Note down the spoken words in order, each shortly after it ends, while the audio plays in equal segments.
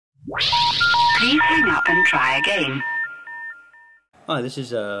Please hang up and try again. Hi, this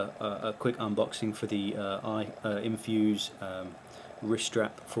is a quick unboxing for the Infuse wrist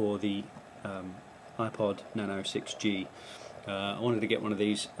strap for the iPod Nano 6G. I wanted to get one of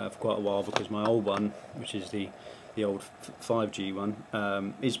these for quite a while because my old one, which is the old 5G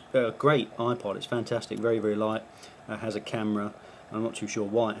one, is a great iPod. It's fantastic, very, very light, has a camera. I'm not too sure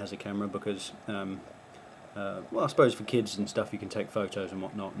why it has a camera because well, I suppose for kids and stuff you can take photos and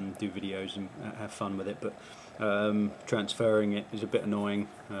whatnot and do videos and have fun with it, but transferring it is a bit annoying.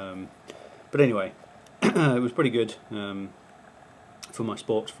 But anyway, it was pretty good for my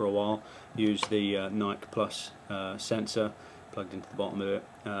sports for a while. Used the Nike Plus sensor plugged into the bottom of it,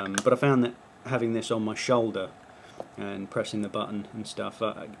 but I found that having this on my shoulder and pressing the button and stuff,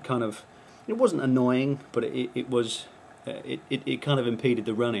 it wasn't annoying, but it was. It kind of impeded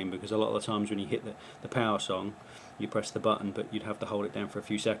the running because a lot of the times when you hit the power song you press the button but you'd have to hold it down for a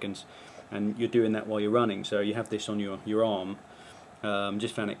few seconds and you're doing that while you're running, so you have this on your arm.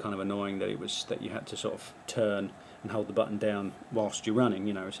 Just found it kind of annoying that you had to sort of turn and hold the button down whilst you're running.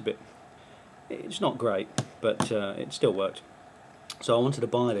 You know, it's not great, but it still worked. So I wanted to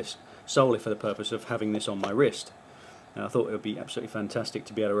buy this solely for the purpose of having this on my wrist. I thought it would be absolutely fantastic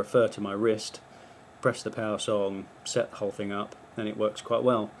to be able to refer to my wrist, press the power song, set the whole thing up, and it works quite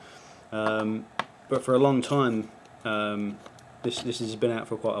well. But for a long time, this has been out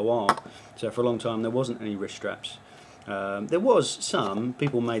for quite a while, so for a long time there wasn't any wrist straps. There was some,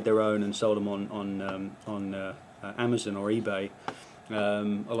 people made their own and sold them on Amazon or eBay.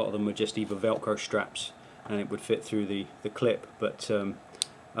 A lot of them were just either Velcro straps and it would fit through the clip, but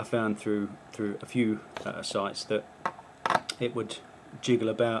I found through a few sites that it would jiggle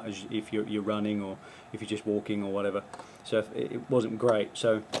about as if you're running or if you're just walking or whatever, so it wasn't great.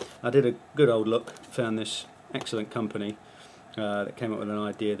 So I did a good old look, found this excellent company that came up with an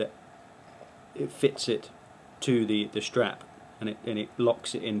idea that it fits it to the strap and it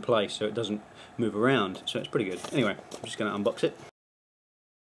locks it in place so it doesn't move around, so it's pretty good. Anyway, I'm just going to unbox it.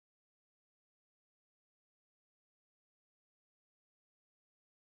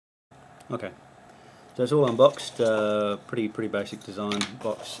 Okay. So it's all unboxed, pretty basic design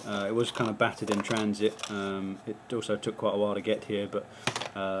box. It was kind of battered in transit. It also took quite a while to get here, but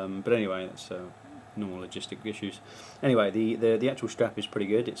anyway, that's normal logistic issues. Anyway, the actual strap is pretty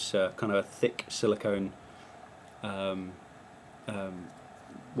good. It's kind of a thick silicone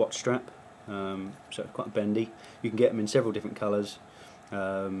watch strap, so it's quite bendy. You can get them in several different colours.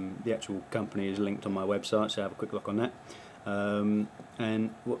 The actual company is linked on my website, so have a quick look on that.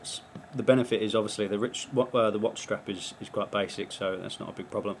 And what's the benefit is obviously the watch strap is quite basic, so that's not a big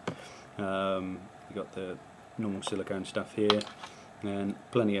problem. You got the normal silicone stuff here, and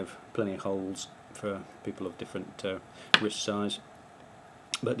plenty of holes for people of different wrist size.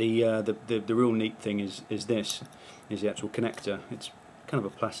 But the real neat thing is the actual connector. It's kind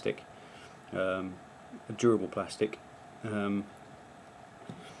of a plastic, a durable plastic, and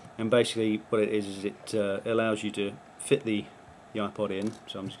basically what it is it allows you to fit the iPod in,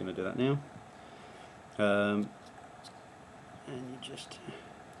 so I'm just going to do that now, and it just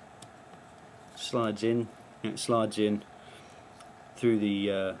slides in, and it slides in through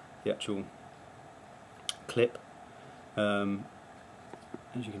the actual clip, as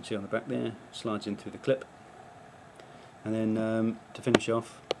you can see on the back there, slides in through the clip, and then to finish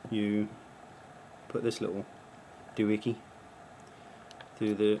off you put this little doohickey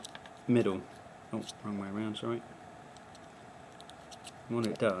through the middle. Oh, wrong way around, sorry. What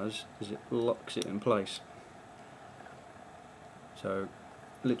it does is it locks it in place. So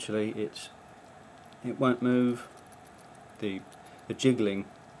literally it won't move. The jiggling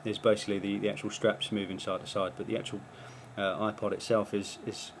is basically the actual straps moving side to side, but the actual iPod itself is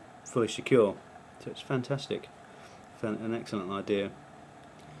fully secure. So it's fantastic. An excellent idea.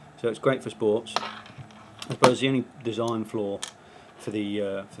 So it's great for sports. I suppose the only design flaw for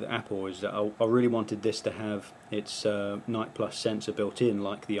the Apple is that I really wanted this to have its Nike Plus sensor built in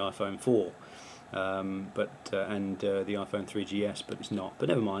like the iPhone 4, and the iPhone 3GS, but it's not. But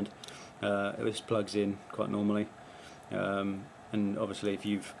never mind. This plugs in quite normally, and obviously if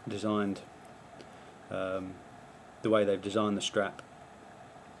you've designed the way they've designed the strap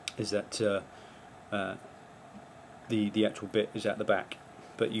is that the actual bit is at the back,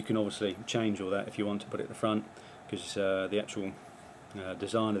 but you can obviously change all that if you want to put it at the front, because the actual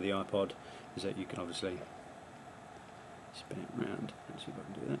design of the iPod is that you can obviously spin it around. Let's see if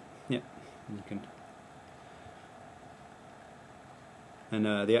I can do that. Yeah, you can. And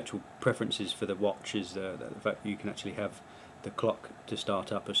the actual preferences for the watch is the fact that you can actually have the clock to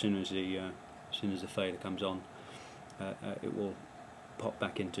start up as soon as the fader comes on. It will pop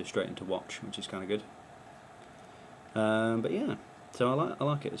back straight into watch, which is kind of good. But yeah, so I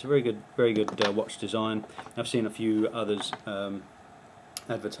like it. It's a very good watch design. I've seen a few others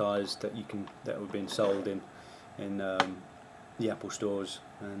advertised that have been sold in the Apple stores,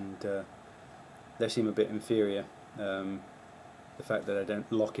 and they seem a bit inferior. The fact that they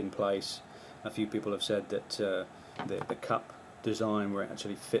don't lock in place. A few people have said that the cup design, where it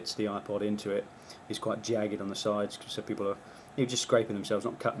actually fits the iPod into it, is quite jagged on the sides, so people are just scraping themselves,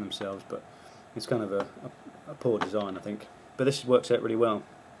 not cutting themselves, but it's kind of a poor design, I think. But this works out really well,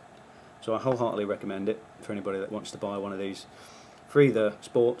 so I wholeheartedly recommend it for anybody that wants to buy one of these for either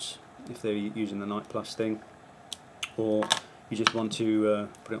sports, if they're using the Night Plus thing, or you just want to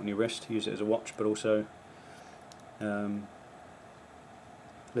put it on your wrist, use it as a watch, but also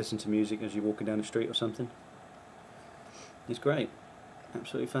listen to music as you're walking down the street or something. It's great,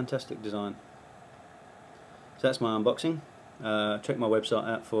 absolutely fantastic design. So that's my unboxing. Check my website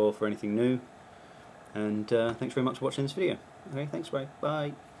out for anything new, and thanks very much for watching this video. Okay, thanks,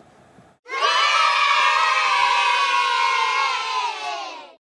 bye.